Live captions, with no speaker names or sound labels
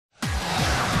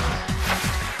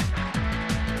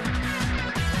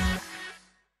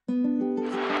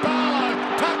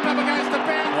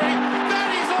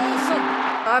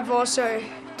I've also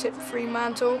tipped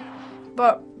Fremantle,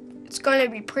 but it's going to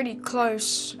be pretty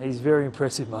close. He's very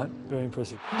impressive, mate. Very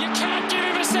impressive. You can't give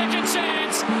him a second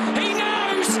chance. He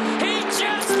knows. He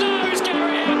just knows,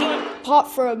 Gary Ablett.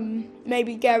 Apart from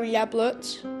maybe Gary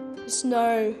Ablett, there's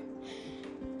no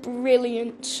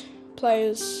brilliant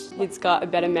players. He's got a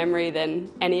better memory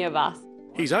than any of us.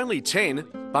 He's only 10,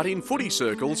 but in footy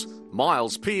circles,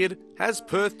 Miles Peard has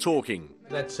Perth talking.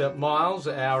 That's Miles,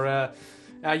 our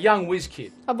young whiz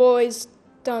kid. I've always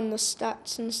done the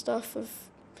stats and stuff of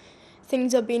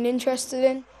things I've been interested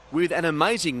in. With an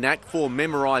amazing knack for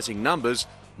memorising numbers,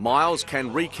 Miles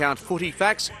can recount footy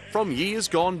facts from years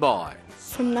gone by.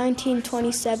 From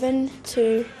 1927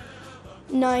 to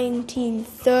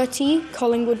 1930,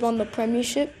 Collingwood won the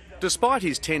premiership. Despite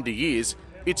his tender years,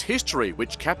 it's history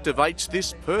which captivates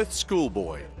this Perth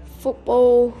schoolboy.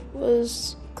 Football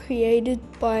was created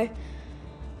by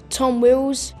Tom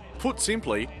Wills. Put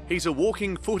simply, he's a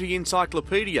walking footy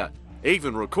encyclopedia,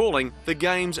 even recalling the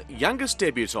game's youngest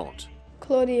debutante.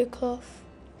 Claudia Clough.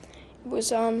 It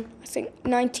was, I think,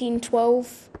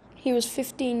 1912. He was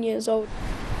 15 years old.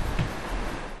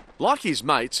 Like his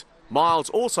mates,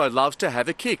 Miles also loves to have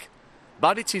a kick.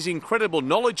 But it's his incredible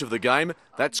knowledge of the game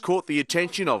that's caught the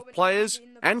attention of players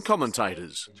and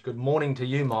commentators. Good morning to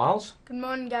you, Miles. Good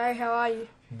morning, Gary. How are you?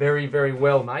 Very, very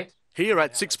well, mate. Here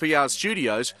at 6PR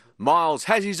Studios, Miles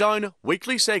has his own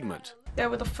weekly segment. They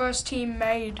were the first team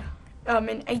made in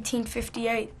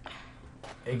 1858.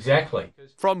 Exactly.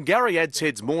 From Gary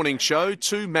Adshead's morning show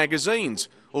to magazines,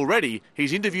 already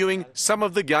he's interviewing some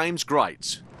of the game's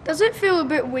greats. Does it feel a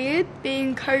bit weird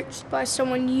being coached by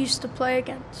someone you used to play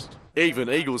against? Even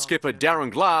Eagles skipper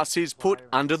Darren Glass is put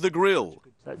under the grill.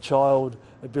 That child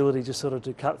ability just sort of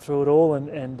to cut through it all,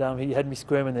 and he had me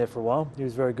squirming there for a while. He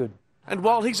was very good. And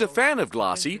while he's a fan of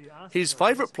Glassy, his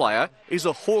favourite player is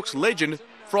a Hawks legend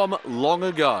from long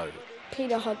ago.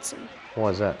 Peter Hudson. Why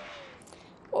is that?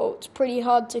 Well, it's pretty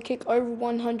hard to kick over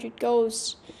 100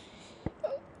 goals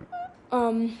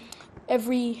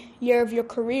every year of your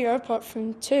career, apart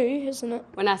from 2, isn't it?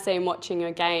 When I see him watching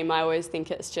a game, I always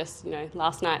think it's just,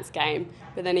 last night's game.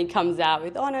 But then he comes out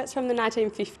with, oh no, it's from the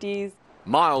 1950s.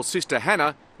 Miles' sister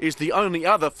Hannah is the only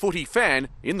other footy fan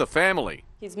in the family.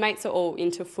 His mates are all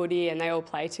into footy and they all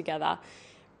play together.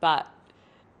 But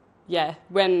yeah,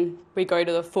 when we go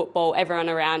to the football, everyone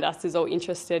around us is all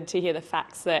interested to hear the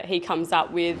facts that he comes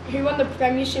up with. Who won the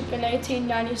premiership in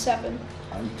 1897?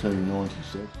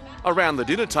 1897. Around the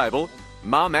dinner table,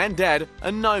 Mum and Dad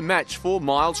are no match for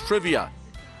Miles' trivia.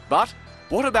 But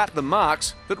what about the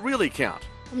marks that really count?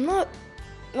 I'm not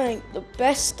the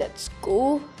best at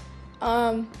school.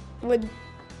 I'm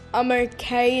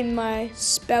okay in my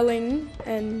spelling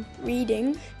and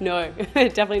reading. No,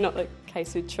 definitely not the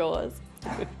case with chores.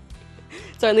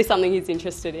 It's only something he's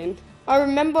interested in. I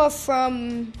remember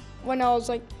from when I was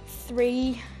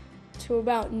 3 to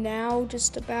about now,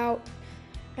 just about,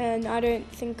 and I don't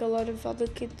think a lot of other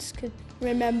kids could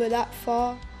remember that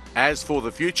far. As for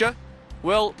the future,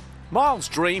 well, Miles'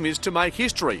 dream is to make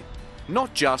history,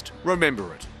 not just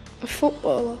remember it. A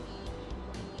footballer.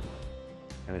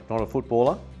 And if not a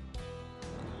footballer?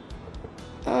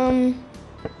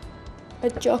 A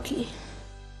jockey.